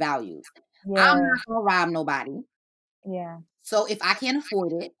morals, it's your values. I'm Yeah. not gonna rob nobody. Yeah. So if I can't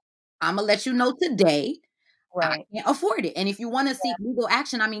afford it, I'm gonna let you know today I Right. can't afford it. And if you want to seek legal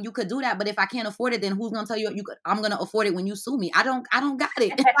action, I mean, you could do that. But if I can't afford it, then who's gonna tell you you could? I'm gonna afford it when you sue me. I don't got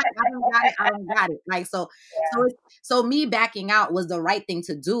it. Like, I don't got it. I don't got it. Like Yeah. so me backing out was the right thing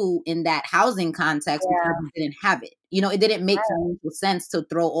to do in that housing context because Yeah. we didn't have it. It didn't make financial sense to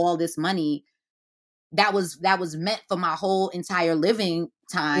throw all this money that was meant for my whole entire living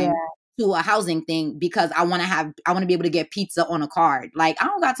Yeah. time to a housing thing because I want to be able to get pizza on a card. Like I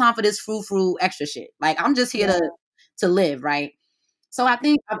don't got time for this frou extra shit. Like I'm just here Yeah. to live, right? So I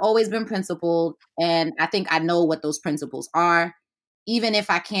think I've always been principled and I think I know what those principles are. Even if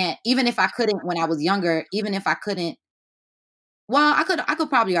I couldn't when I was younger, even if I couldn't, well, I could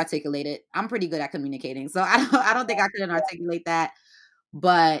probably articulate it. I'm pretty good at communicating. So I don't think I couldn't articulate that.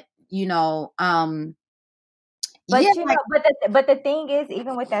 But yeah, But like but the thing is,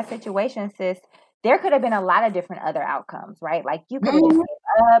 even with that situation, sis, there could have been a lot of different other outcomes, right? Like you could have just mhm.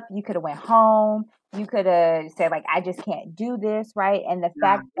 gave up, you could have went home, you could have said like, I just can't do this, right? And the Nah,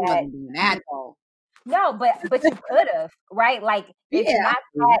 fact he that wasn't doing that though. no, but you could have, right? Like Yeah.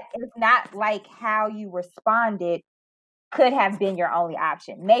 it's not like how you responded could have been your only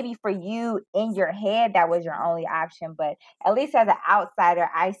option. Maybe for you in your head that was your only option, but at least as an outsider,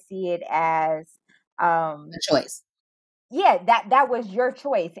 I see it as The um choice. yeah, that was your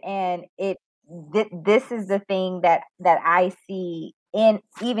choice. And this is the thing that I see in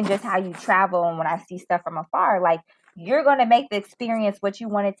even just how you travel, and when I see stuff from afar, like you're going to make the experience what you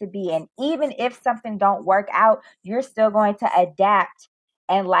want it to be, and even if something don't work out, you're still going to adapt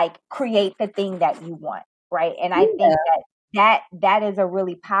and like create the thing that you want, right? And I think Yeah. that is a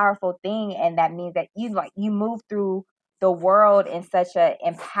really powerful thing, and that means that you move through the world in such a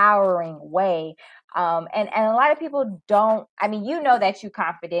empowering way. And a lot of people don't, I mean, you know that you're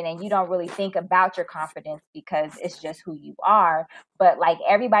confident and you don't really think about your confidence because it's just who you are. But like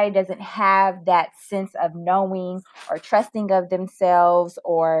everybody doesn't have that sense of knowing or trusting of themselves,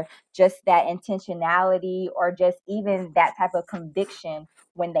 or just that intentionality, or just even that type of conviction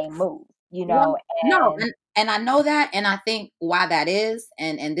when they move, you Well, know? no, And and I know that, and I think why that is,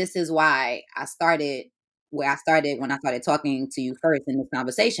 and this is why I started where I started when I started talking to you first in this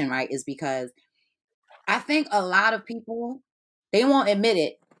conversation, right? Is because I think a lot of people, they won't admit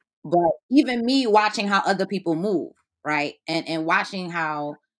it, but even me watching how other people move, right? And watching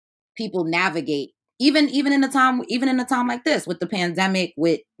how people navigate, even in a time like this with the pandemic,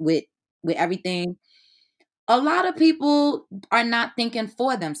 with everything, a lot of people are not thinking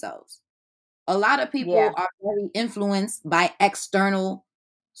for themselves. A lot of yeah, people are very influenced by external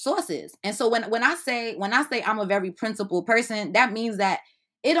sources. And so when I say I'm a very principled person, that means that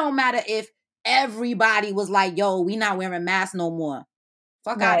it don't matter if everybody was like, yo, we not wearing masks no more.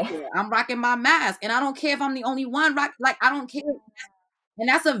 Fuck out of right. here. I'm rocking my mask. And I don't care if I'm the only one like I don't care. And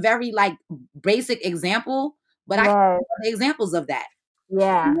that's a very like basic example, but I can Yes. give other examples of that.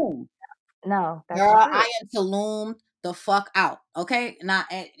 Yeah. Tulum. No, that's Girl, true. I am Tulum the fuck out. Okay. Now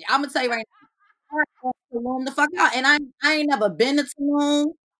I'm gonna tell you right now, Tulum the fuck out. And I ain't never been to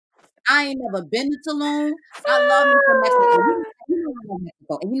Tulum. I ain't never been to Tulum. I love me from Mexico. You know I love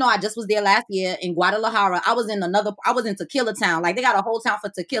Mexico. And you know I just was there last year in Guadalajara. I was in Tequila Town. Like they got a whole town for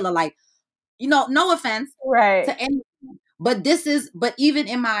tequila. Like, no offense Right. to anyone. But even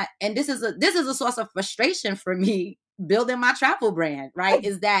in my, and this is a source of frustration for me building my travel brand, right?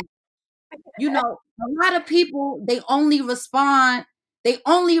 Is that a lot of people, they only respond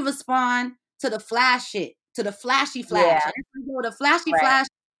to the flash shit, to the flashy flash. Yeah. And the flashy Right. flash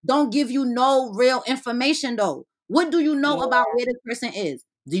don't give you no real information though. What do you know Yeah. about where this person is?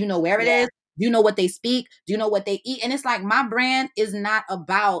 Do you know where it Yeah. is? Do you know what they speak? Do you know what they eat? And it's like my brand is not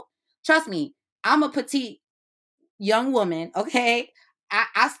about, trust me, I'm a petite young woman, okay?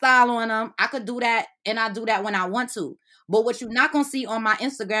 I style on them. I could do that, and I do that when I want to. But what you're not gonna see on my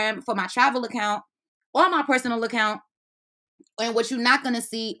Instagram for my travel account or my personal account, and what you're not gonna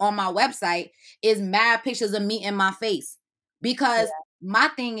see on my website is mad pictures of me in my face. Yeah. Because my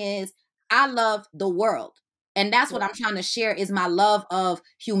thing is, I love the world. And that's what I'm trying to share is my love of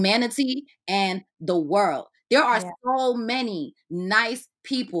humanity and the world. There are Yeah. so many nice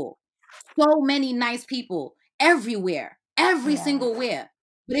people everywhere, every Yeah. single where.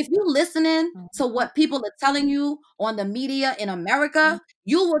 But if you listening to Mhm. what people are telling you on the media in Mhm. America,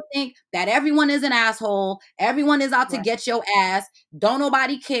 you will think that everyone is an asshole, everyone is out to Right. get your ass, don't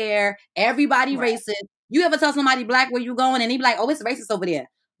nobody care, everybody Right. racist. You ever tell somebody black where you going and he be like, oh, it's racist over there.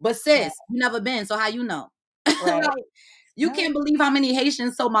 But Right. sis, you never been, so how you know? Right. Like, you No. can't believe how many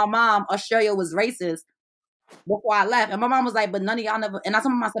Haitians told my mom Australia was racist before I left. And my mom was like, but none of y'all never, and I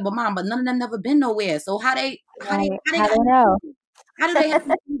told my mom, I said, but mom, but none of them never been nowhere. So Right. how they How got, do you know? how do they have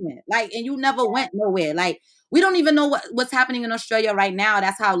an opinion? Like, and you never went nowhere. Like, we don't even know what's happening in Australia right now.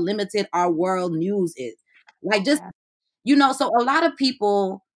 That's how limited our world news is. Like, just, Yeah. so a lot of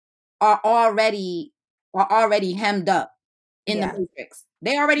people are already, hemmed up in the Yeah. matrix.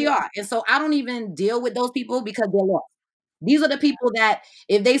 They already Yeah. are. And so I don't even deal with those people because they're lost. These are the people that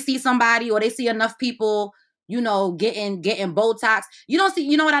if they see somebody or they see enough people, getting Botox. You don't see,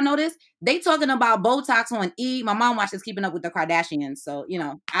 you know what I noticed? They talking about Botox on E. My mom watches Keeping Up with the Kardashians. So,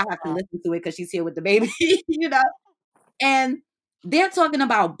 I have to listen to it because she's here with the baby, And they're talking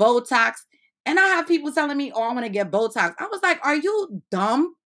about Botox. And I have people telling me, oh, I want to get Botox. I was like, are you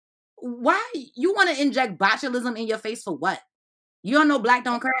dumb? Why you want to inject botulism in your face for what? You don't know black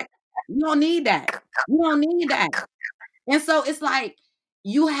don't crack. You don't need that. You don't need that. And so it's like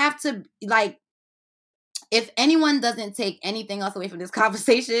you have to like if anyone doesn't take anything else away from this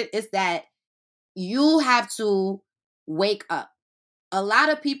conversation, it's that you have to wake up. A lot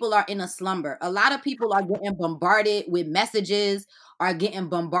of people are in a slumber. A lot of people are getting bombarded with messages, are getting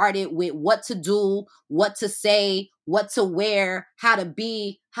bombarded with what to do, what to say, what to wear, how to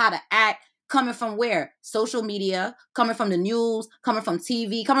be, how to act, coming from where? Social media, coming from the news, coming from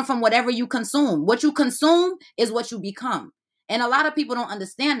TV, coming from whatever you consume. What you consume is what you become. And a lot of people don't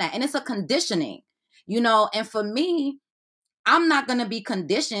understand that. And it's a conditioning, and for me, I'm not going to be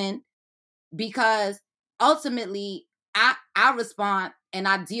conditioned because ultimately I respond and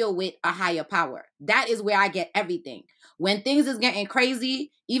I deal with a higher power. That is where I get everything. When things is getting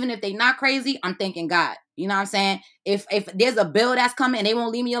crazy, even if they not crazy, I'm thanking God. You know what I'm saying? If there's a bill that's coming and they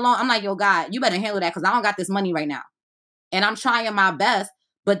won't leave me alone, I'm like, yo, God, you better handle that because I don't got this money right now. And I'm trying my best,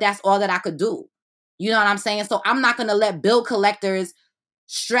 but that's all that I could do. You know what I'm saying? So I'm not gonna let bill collectors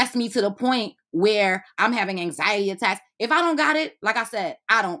stress me to the point where I'm having anxiety attacks. If I don't got it, like I said,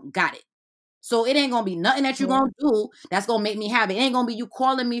 I don't got it. So it ain't gonna be nothing that you're gonna do that's gonna make me have it. It ain't gonna be you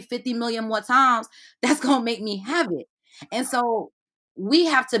calling me 50 million more times that's gonna make me have it. And so we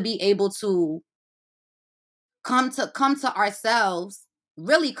have to be able to come to ourselves,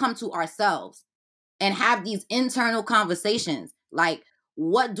 really come to ourselves and have these internal conversations. Like,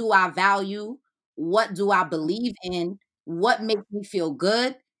 what do I value? What do I believe in? What makes me feel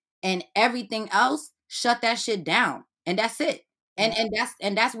good? And everything else, shut that shit down. And that's it.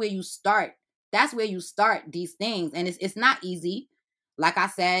 And that's where you start. That's where you start these things. And it's not easy. Like I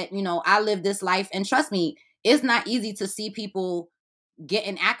said, you know, I live this life, and trust me, it's not easy to see people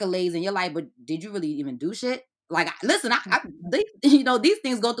getting accolades and you're like, but did you really even do shit? Like, listen, you know, these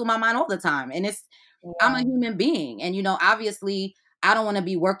things go through my mind all the time. And I'm a human being. And, you know, obviously I don't want to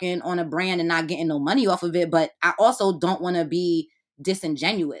be working on a brand and not getting no money off of it, but I also don't want to be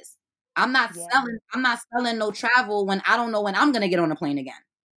disingenuous. I'm not selling no travel when I don't know when I'm going to get on a plane again.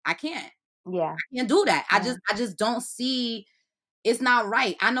 I can't. Yeah. I can't do that. I just don't see, it's not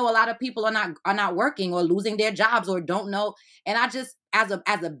right. I know a lot of people are not working or losing their jobs or don't know. And I just, as a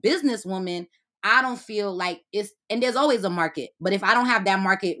businesswoman, I don't feel like it's, and there's always a market, but if I don't have that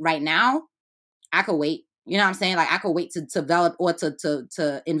market right now, I could wait. You know what I'm saying? Like, I could wait to develop or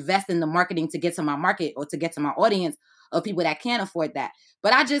to invest in the marketing to get to my market or to get to my audience of people that can't afford that.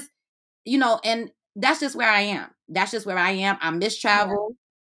 But I just, you know, and that's just where I am. That's just where I am. I miss travel.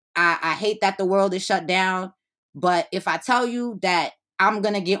 I hate that the world is shut down. But if I tell you that I'm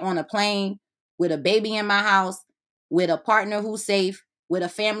going to get on a plane with a baby in my house, with a partner who's safe, with a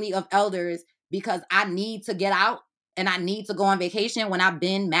family of elders, because I need to get out and I need to go on vacation when I've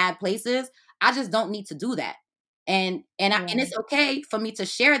been mad places, I just don't need to do that. And it's okay for me to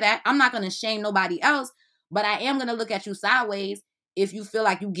share that. I'm not going to shame nobody else, but I am going to look at you sideways if you feel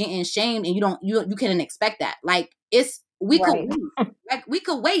like you getting shamed and you couldn't expect that. Like, we could wait. Like, we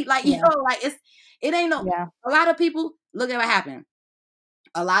could wait. Like, you know, like, it ain't no, a lot of people, look at what happened.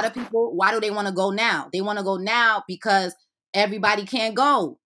 A lot of people, why do they want to go now? They want to go now because everybody can't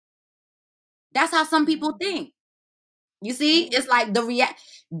go. That's how some people think. You see, it's like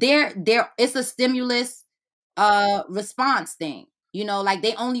it's a stimulus response thing. You know, like,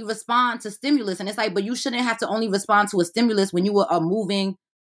 they only respond to stimulus, and it's like, but you shouldn't have to only respond to a stimulus when you were a moving,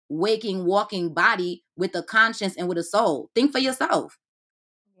 waking, walking body with a conscience and with a soul. Think for yourself.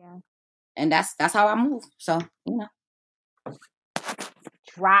 Yeah. And that's how I move. So, you know.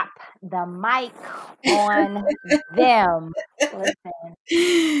 Drop the mic on them.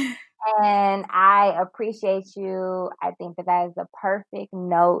 Listen. And I appreciate you. I think that is a perfect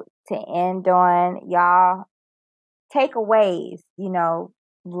note to end on. Y'all, takeaways, you know,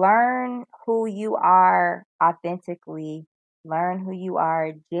 learn who you are authentically, learn who you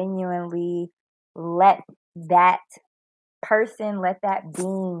are genuinely. Let that person, let that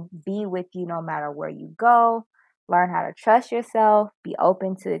being be with you no matter where you go. Learn how to trust yourself, be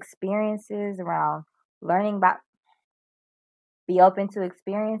open to experiences around learning about be open to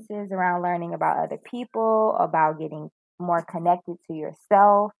experiences around learning about other people, about getting more connected to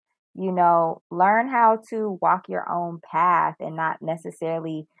yourself. You know, learn how to walk your own path and not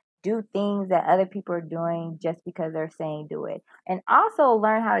necessarily do things that other people are doing just because they're saying do it. And also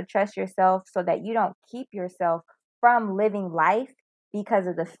learn how to trust yourself so that you don't keep yourself from living life because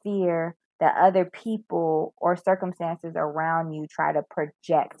of the fear that other people or circumstances around you try to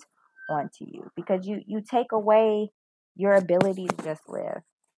project onto you, because you take away your ability to just live.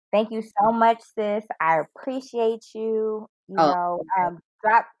 Thank you so much, sis. I appreciate you. You Oh, know,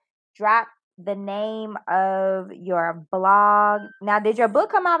 drop the name of your blog. Now, did your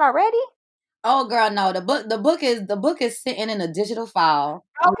book come out already? oh, girl, no. The book is sitting in a digital file.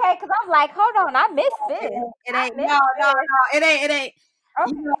 Okay, because I'm like, hold on, I missed this. It ain't. No, it ain't.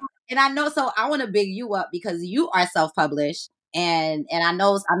 You Okay. know, and I know. So I want to big you up because you are self published, and I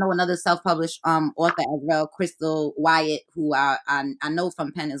know another self published author as well, Crystal Wyatt, who I know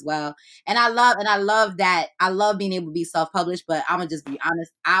from Penn as well. And I love that. I love being able to be self published. But I'm gonna just be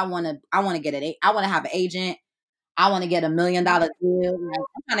honest. I want to get I want to have an agent. I want to get $1 million deal. Like,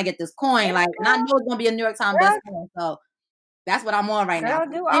 I'm trying to get this coin. Like, and I know it's gonna be a New York Times bestseller. So that's what I'm on right now.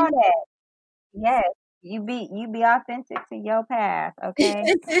 Girl, do all that. Yes, you be authentic to your path, okay?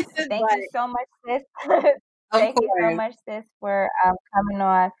 Thank But you so much, sis. of Thank you so course. much, sis, for coming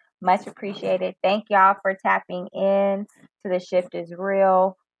on. Much appreciated. Thank y'all for tapping in to The Shift is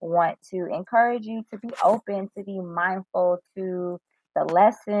Real. Want to encourage you to be open, to be mindful to the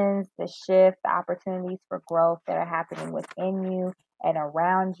lessons, the shift, the opportunities for growth that are happening within you and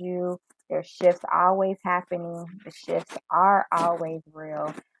around you. There's shifts always happening. The shifts are always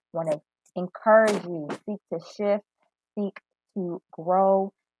real. Want to encourage you. Seek to shift, seek to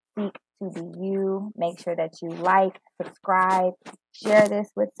grow, seek to be you. Make sure that you like, subscribe, share this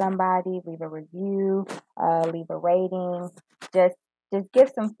with somebody, leave a review, leave a rating. Just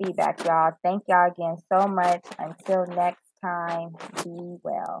give some feedback, y'all. Thank y'all again so much. Until next time, be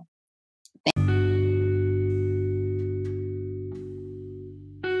well.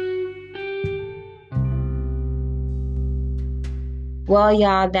 Well,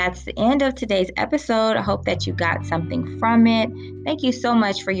 y'all, that's the end of today's episode. I hope that you got something from it. Thank you so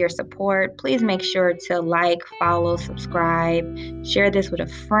much for your support. Please make sure to like, follow, subscribe, share this with a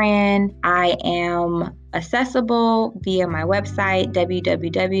friend. I am accessible via my website,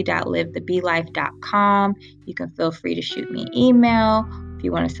 www.livethebelife.com. You can feel free to shoot me an email. If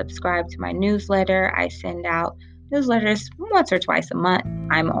you want to subscribe to my newsletter, I send out newsletters once or twice a month.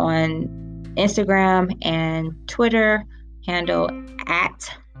 I'm on Instagram and Twitter, handle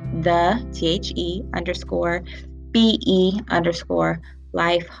at the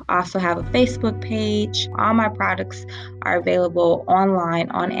THE_BE_life. Also have a Facebook page. All my products are available online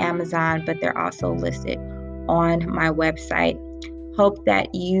on Amazon, but they're also listed on my website. Hope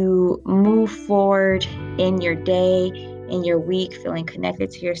that you move forward in your day, in your week, feeling connected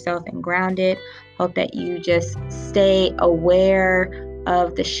to yourself and grounded. Hope that you just stay aware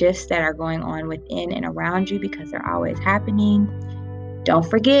of the shifts that are going on within and around you, because they're always happening. Don't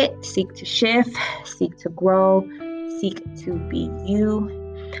forget, seek to shift, seek to grow, seek to be you.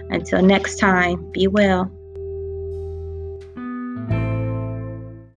 Until next time, be well.